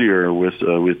earlier with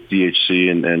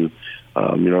DHC, and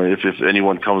if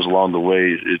anyone comes along the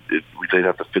way, they'd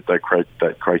have to fit that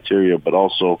criteria, but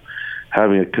also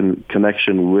having a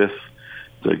connection with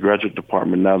the graduate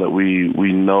department, now that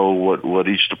we know what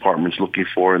each department's looking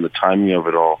for and the timing of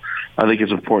it all. I think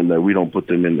it's important that we don't put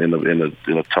them in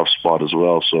a tough spot as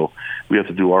well. So we have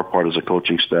to do our part as a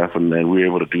coaching staff, and we're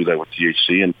able to do that with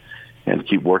DHC and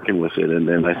keep working with it.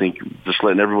 And I think just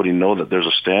letting everybody know that there's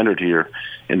a standard here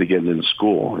into getting into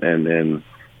school, and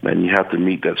you have to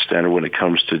meet that standard when it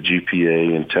comes to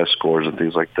GPA and test scores and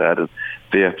things like that. And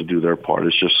they have to do their part.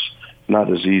 It's just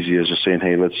not as easy as just saying,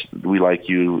 hey, we like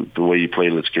you, the way you play,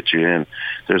 let's get you in.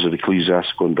 There's an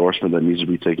ecclesiastical endorsement that needs to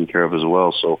be taken care of as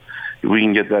well. So if we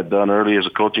can get that done early as a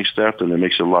coaching staff, then it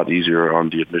makes it a lot easier on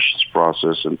the admissions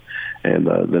process, and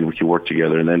then we can work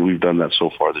together. And then we've done that so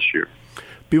far this year.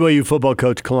 BYU football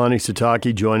coach Kalani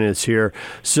Sitake joining us here.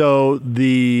 So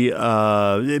the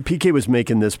PK was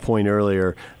making this point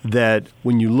earlier that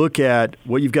when you look at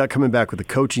what you've got coming back with the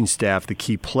coaching staff, the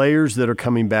key players that are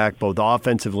coming back both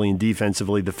offensively and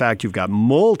defensively, the fact you've got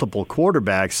multiple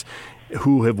quarterbacks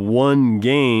who have won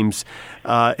games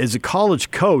as a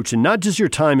college coach, and not just your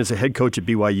time as a head coach at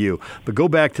BYU, but go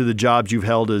back to the jobs you've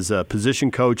held as a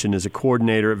position coach and as a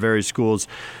coordinator at various schools.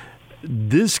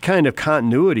 This kind of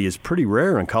continuity is pretty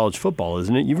rare in college football,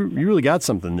 isn't it? You really got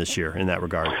something this year in that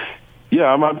regard. Yeah,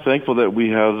 I'm thankful that we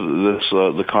have this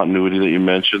the continuity that you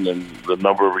mentioned, and the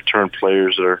number of return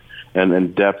players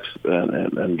and depth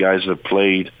and guys that have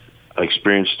played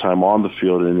experienced time on the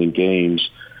field and in games.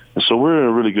 And so we're in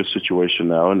a really good situation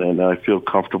now, and I feel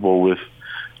comfortable with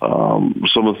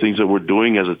some of the things that we're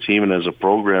doing as a team and as a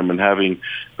program, and having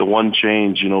the one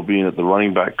change, being at the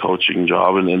running back coaching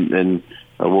job, and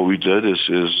what we did is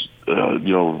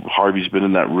Harvey's been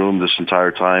in that room this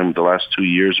entire time, the last 2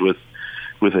 years with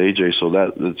AJ, so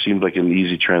that it seemed like an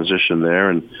easy transition there,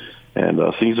 and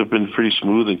things have been pretty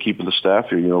smooth in keeping the staff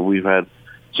here. We've had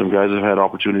some guys that have had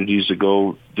opportunities to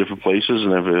go different places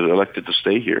and have elected to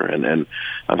stay here, and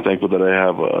I'm thankful that I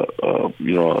have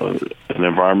an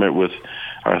environment with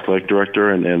our athletic director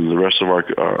and the rest of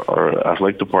our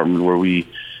athletic department where we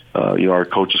our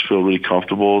coaches feel really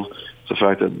comfortable. The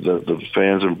fact that the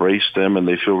fans embrace them and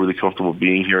they feel really comfortable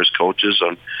being here as coaches.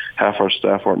 Half our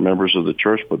staff aren't members of the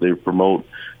church, but they promote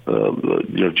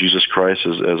Jesus Christ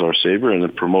as our Savior, and they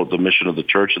promote the mission of the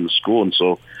church and the school. And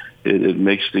so it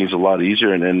makes things a lot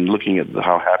easier. And looking at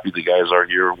how happy the guys are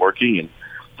here working and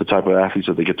the type of athletes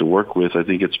that they get to work with, I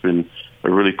think it's been a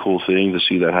really cool thing to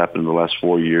see that happen in the last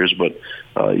 4 years. But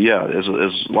as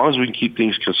long as we can keep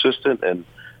things consistent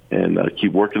and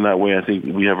keep working that way, I think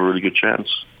we have a really good chance.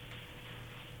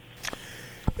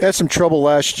 Had some trouble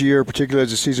last year, particularly as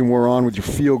the season wore on, with your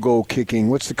field goal kicking.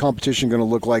 What's the competition going to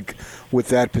look like with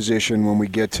that position when we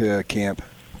get to camp?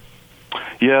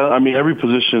 Yeah, I mean, every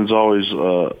position is always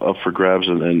up for grabs,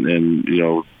 and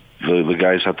the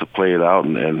guys have to play it out,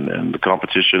 and the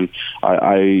competition,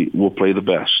 I will play the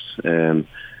best. And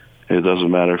it doesn't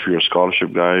matter if you're a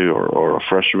scholarship guy or a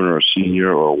freshman or a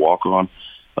senior or a walk-on.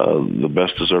 The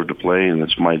best deserve to play, and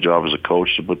it's my job as a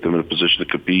coach to put them in a position to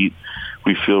compete.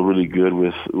 We feel really good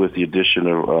with the addition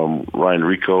of Ryan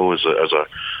Rico as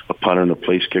a punter and a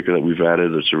place kicker that we've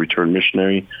added as a return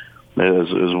missionary, as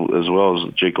well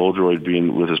as Jake Oldroyd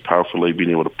being with his powerful leg,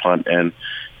 being able to punt and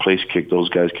place kick. Those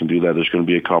guys can do that. There's going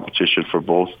to be a competition for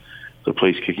both the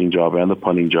place kicking job and the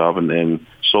punting job, and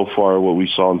so far what we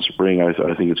saw in spring,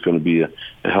 I think it's going to be a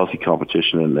healthy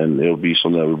competition, and it'll be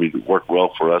something that will work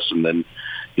well for us. And then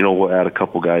we'll add a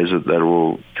couple guys that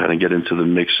will kind of get into the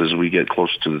mix as we get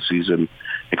closer to the season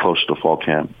and closer to fall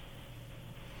camp.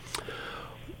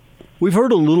 We've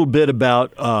heard a little bit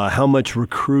about how much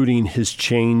recruiting has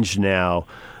changed now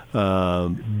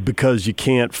because you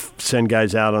can't send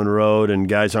guys out on the road, and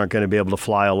guys aren't going to be able to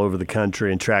fly all over the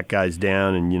country and track guys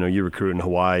down. And, you recruit in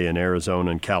Hawaii and Arizona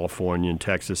and California and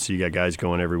Texas, so you got guys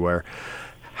going everywhere.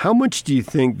 How much do you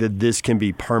think that this can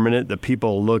be permanent, that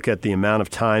people look at the amount of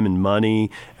time and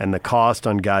money and the cost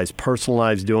on guys' personal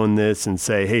lives doing this and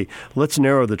say, hey, let's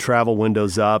narrow the travel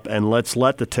windows up and let's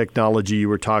let the technology you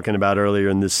were talking about earlier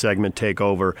in this segment take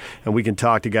over, and we can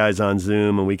talk to guys on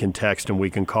Zoom and we can text and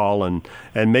we can call, and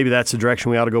maybe that's the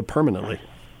direction we ought to go permanently?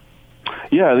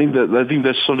 Yeah, I think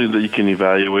that's something that you can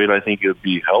evaluate. I think it would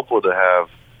be helpful to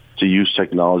use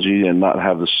technology and not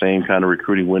have the same kind of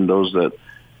recruiting windows that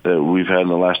we've had in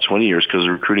the last 20 years, because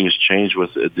recruiting has changed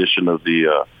with the addition of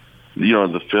the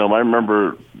film. I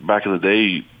remember back in the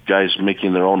day, guys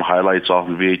making their own highlights off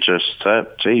of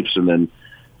VHS tapes, and then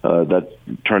that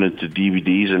turned into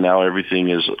DVDs, and now everything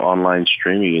is online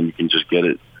streaming, and you can just get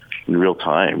it in real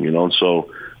time, And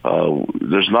so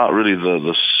there's not really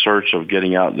the search of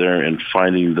getting out there and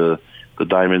finding the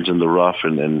diamonds in the rough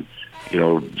and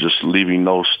just leaving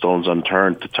no stones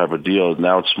unturned type of deal.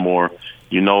 Now it's more,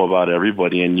 about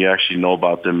everybody, and you actually know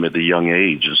about them at a young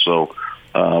age. And so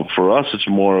for us, it's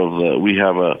more of we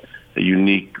have a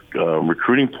unique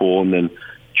recruiting pool, and then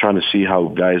trying to see how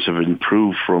guys have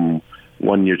improved from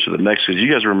one year to the next. Because you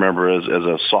guys remember as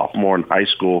a sophomore in high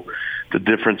school, the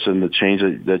difference in the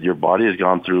change that your body has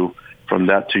gone through from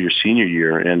that to your senior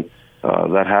year. And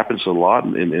that happens a lot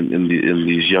in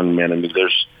these young men. I mean,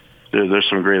 there's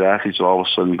some great athletes that all of a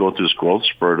sudden go through this growth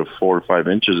spurt of 4 or 5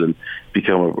 inches and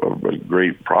become a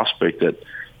great prospect that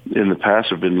in the past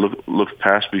have been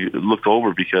looked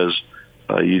over because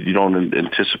you don't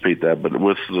anticipate that. But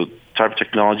with the type of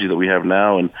technology that we have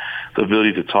now and the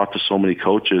ability to talk to so many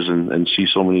coaches and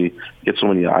get so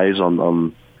many eyes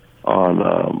on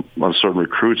certain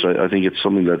recruits, I think it's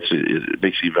something it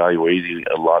makes evaluating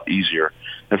a lot easier.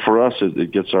 And for us,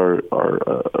 it gets our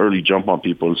early jump on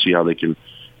people and see how they can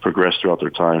progress throughout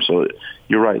their time. So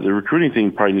you're right. The recruiting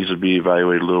thing probably needs to be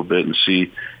evaluated a little bit and see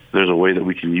if there's a way that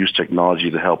we can use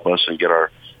technology to help us and get our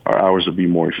hours to be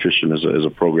more efficient as a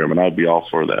program. And I'd be all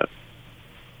for that.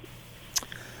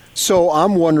 So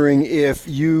I'm wondering if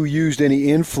you used any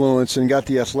influence and got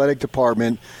the athletic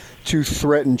department to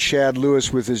threaten Chad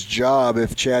Lewis with his job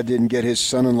if Chad didn't get his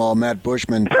son-in-law, Matt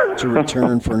Bushman, to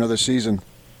return for another season.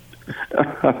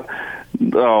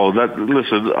 No,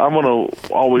 listen, I'm going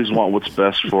to always want what's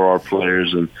best for our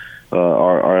players, and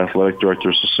our athletic director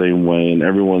is the same way, and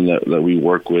everyone that we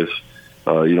work with.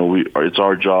 It's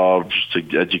our job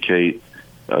to educate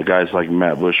guys like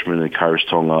Matt Bushman and Khyiris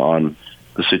Tonga on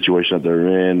the situation that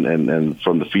they're in, and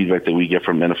from the feedback that we get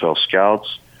from NFL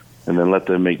scouts, and then let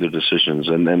them make their decisions.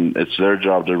 And then it's their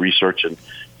job to research and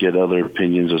get other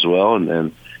opinions as well.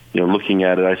 And looking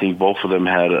at it, I think both of them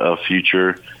had a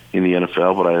future in the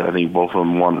NFL, but I think both of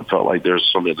them felt like there's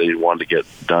something they wanted to get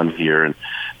done here, and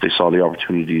they saw the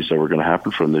opportunities that were going to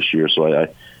happen from this year. So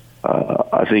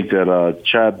I think that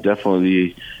Chad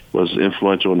definitely was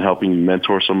influential in helping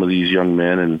mentor some of these young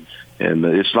men, and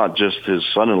it's not just his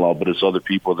son-in-law, but it's other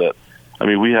people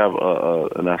we have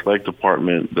an athletic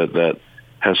department that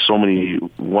has so many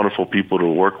wonderful people to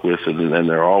work with, and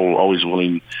they're always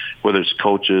willing, whether it's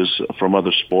coaches from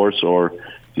other sports or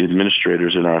the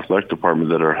administrators in our athletic department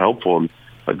that are helpful. And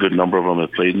a good number of them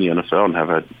have played in the NFL and have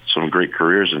had some great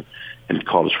careers in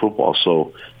college football.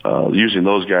 So using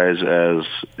those guys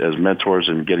as mentors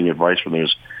and getting advice from them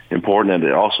is important. And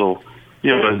it also,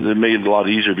 it made it a lot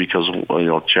easier because,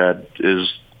 Chad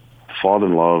is the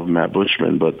father-in-law of Matt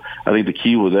Bushman. But I think the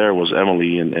key there was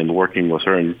Emily and working with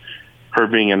her, and her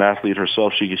being an athlete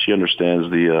herself, she understands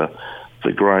the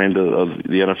grind of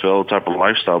the NFL type of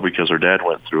lifestyle because her dad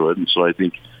went through it. And so I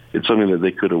think it's something that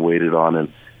they could have waited on.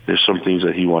 And there's some things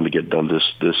that he wanted to get done this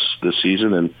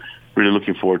season, and really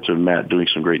looking forward to Matt doing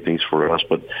some great things for us.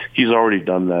 But he's already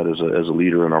done that as a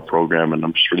leader in our program, and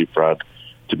I'm just really proud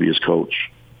to be his coach.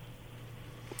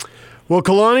 Well,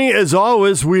 Kalani, as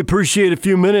always, we appreciate a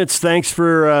few minutes. Thanks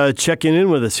for checking in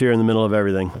with us here in the middle of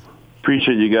everything.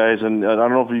 Appreciate you guys. And I don't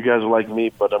know if you guys are like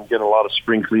me, but I'm getting a lot of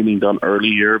spring cleaning done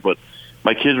early here. But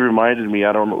my kids reminded me,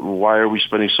 I don't know, why are we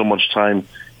spending so much time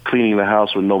cleaning the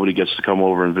house when nobody gets to come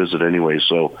over and visit anyway?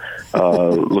 So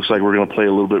looks like we're going to play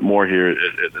a little bit more here at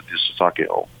the Sasaki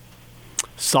home.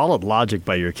 Solid logic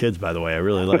by your kids, by the way. I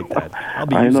really like that.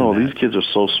 I know. These kids are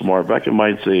so smart. Back in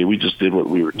my day, we just did what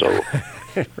we were told.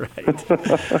 Right. All right.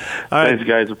 Thanks,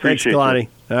 guys. Appreciate it. Kalani.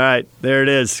 All right. There it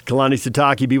is. Kalani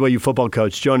Sitake, BYU football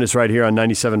coach. Join us right here on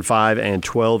 97.5 and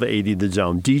 1280 The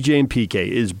Zone. DJ and PK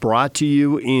is brought to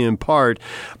you in part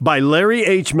by Larry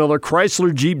H. Miller,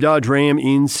 Chrysler Jeep Dodge Ram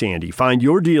in Sandy. Find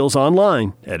your deals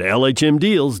online at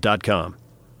LHMdeals.com.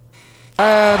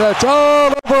 And it's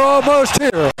all over almost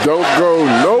here. Don't go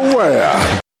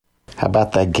nowhere. How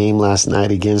about that game last night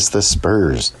against the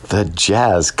Spurs? The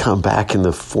Jazz come back in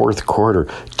the fourth quarter.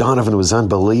 Donovan was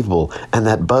unbelievable. And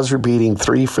that buzzer-beating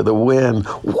 3 for the win.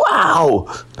 Wow!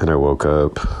 Then I woke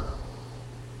up.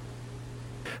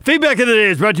 Feedback of the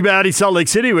day is brought to you by Audi Salt Lake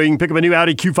City, where you can pick up a new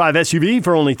Audi Q5 SUV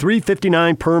for only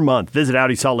 $359 per month. Visit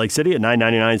Audi Salt Lake City at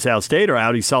 999 South State or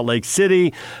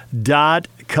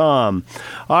AudiSaltLakeCity.com.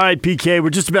 All right, PK, we're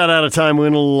just about out of time. We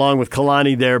went along with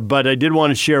Kalani there, but I did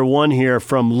want to share one here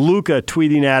from Luca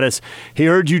tweeting at us. He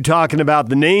heard you talking about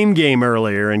the name game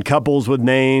earlier and couples with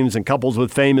names and couples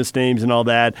with famous names and all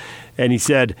that. And he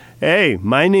said, hey,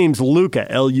 my name's Luca,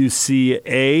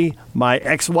 L-U-C-A. My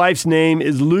ex-wife's name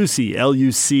is Lucy,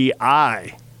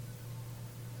 L-U-C-I.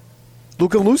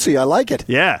 Luca Lucy, I like it.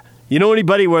 Yeah. You know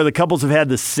anybody where the couples have had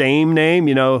the same name?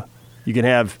 You know, you can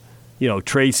have,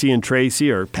 Tracy and Tracy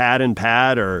or Pat and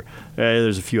Pat or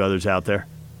there's a few others out there.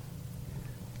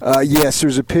 Yes,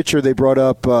 there's a picture they brought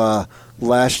up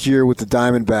last year with the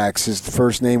Diamondbacks. His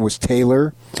first name was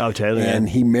Taylor. Oh, Taylor. And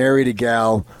he married a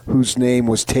gal whose name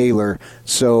was Taylor,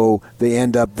 so they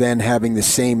end up then having the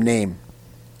same name.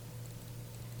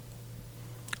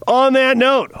 On that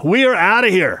note, we are out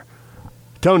of here.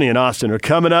 Tony and Austin are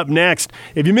coming up next.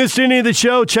 If you missed any of the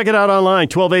show, check it out online,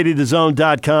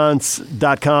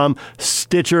 1280thezone.com,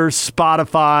 Stitcher,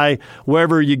 Spotify,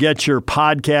 wherever you get your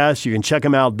podcasts. You can check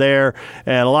them out there,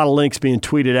 and a lot of links being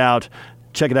tweeted out.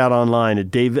 Check it out online at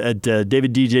David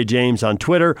DJ James on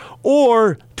Twitter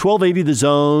or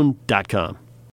 1280thezone.com.